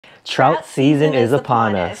Trout season is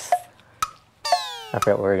upon us. I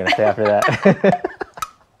forgot what we were going to say after that.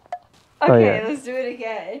 Okay, let's do it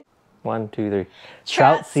again. 1, 2, 3.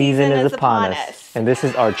 Trout season is upon us. And this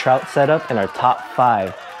is our trout setup and our top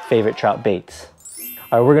 5 favorite trout baits.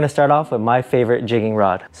 All right, we're going to start off with my favorite jigging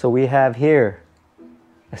rod. So we have here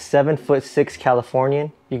a 7'6"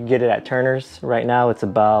 Californian. You can get it at Turner's. Right now it's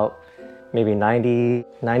about maybe $90,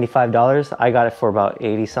 $95. I got it for about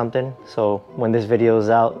 80 something. So when this video is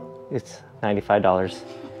out, it's $95.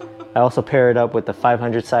 I also pair it up with the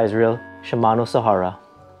 500 size reel Shimano Sahara.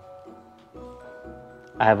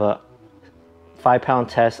 I have a 5-pound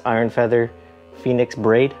test iron feather Phoenix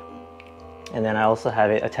braid, and then I also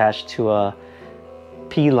have it attached to a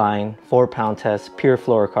P-line 4-pound test pure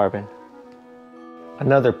fluorocarbon.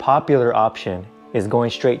 Another popular option is going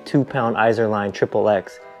straight 2-pound Izorline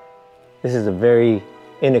XXX. This is a very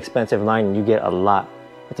inexpensive line and you get a lot.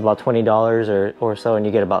 It's about $20 or so, and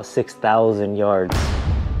you get about 6,000 yards.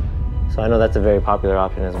 So I know that's a very popular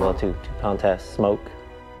option as well too, 2-pound test smoke.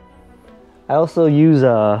 I also use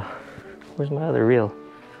where's my other reel?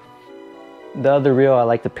 The other reel I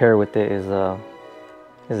like to pair with it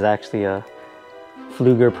is actually a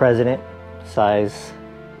Pflueger President size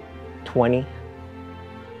 20.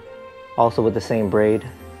 Also with the same braid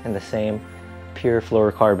and the same pure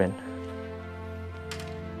fluorocarbon.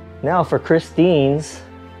 Now for Christine's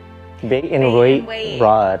bait and weight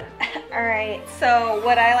rod. All right, so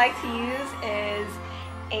what I like to use is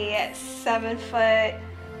a 7-foot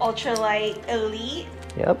ultralight elite.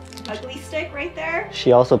 Yep. Ugly stick right there.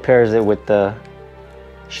 She also pairs it with the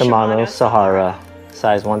Shimano Sahara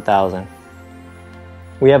size 1000.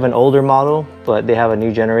 We have an older model, but they have a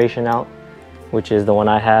new generation out, which is the one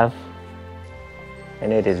I have.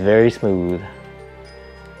 And it is very smooth.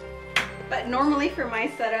 But normally for my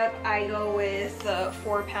setup, I go with the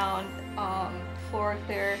 4-pound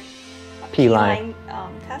FluoroClear P-line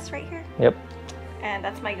test right here. Yep. And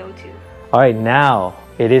that's my go-to. All right, now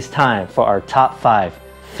it is time for our top 5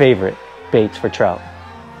 favorite baits for trout.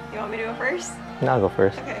 You want me to go first? No, I'll go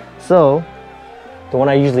first. Okay. So, the one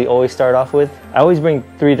I usually always start off with, I always bring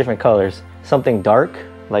 3 different colors. Something dark,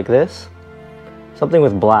 like this. Something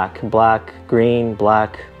with black, green,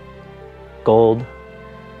 black, gold.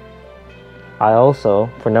 I also,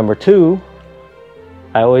 for number 2,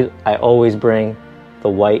 I always bring the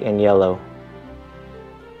white and yellow.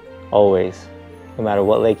 Always. No matter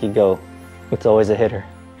what lake you go, it's always a hitter.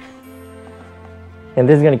 And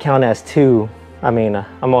this is gonna count as 2. I mean,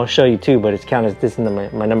 I'm gonna show you 2, but it's counted as this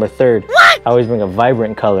is my number 3rd. What? I always bring a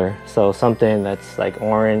vibrant color. So something that's like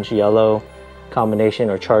orange, yellow combination,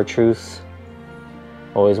 or chartreuse.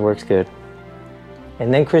 Always works good.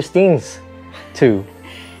 And then Christine's 2.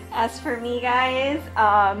 As for me, guys,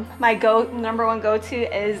 my number 1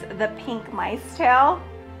 go-to is the pink mice tail.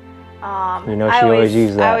 You know, she always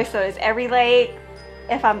uses that. I always throw this every lake.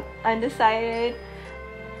 If I'm undecided,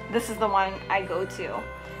 this is the one I go to.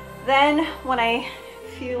 Then when I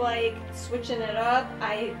feel like switching it up,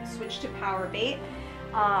 I switch to power bait.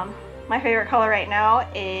 My favorite color right now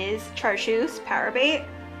is chartreuse power bait.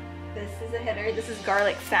 This is a hitter. This is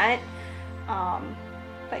garlic scent.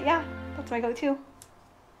 But yeah, that's my go-to.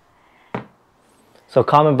 So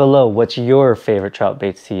comment below what's your favorite trout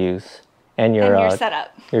baits to use and your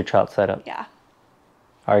setup. Your trout setup. Yeah.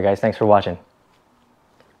 All right, guys, thanks for watching.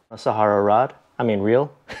 A Sahara rod,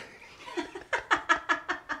 reel.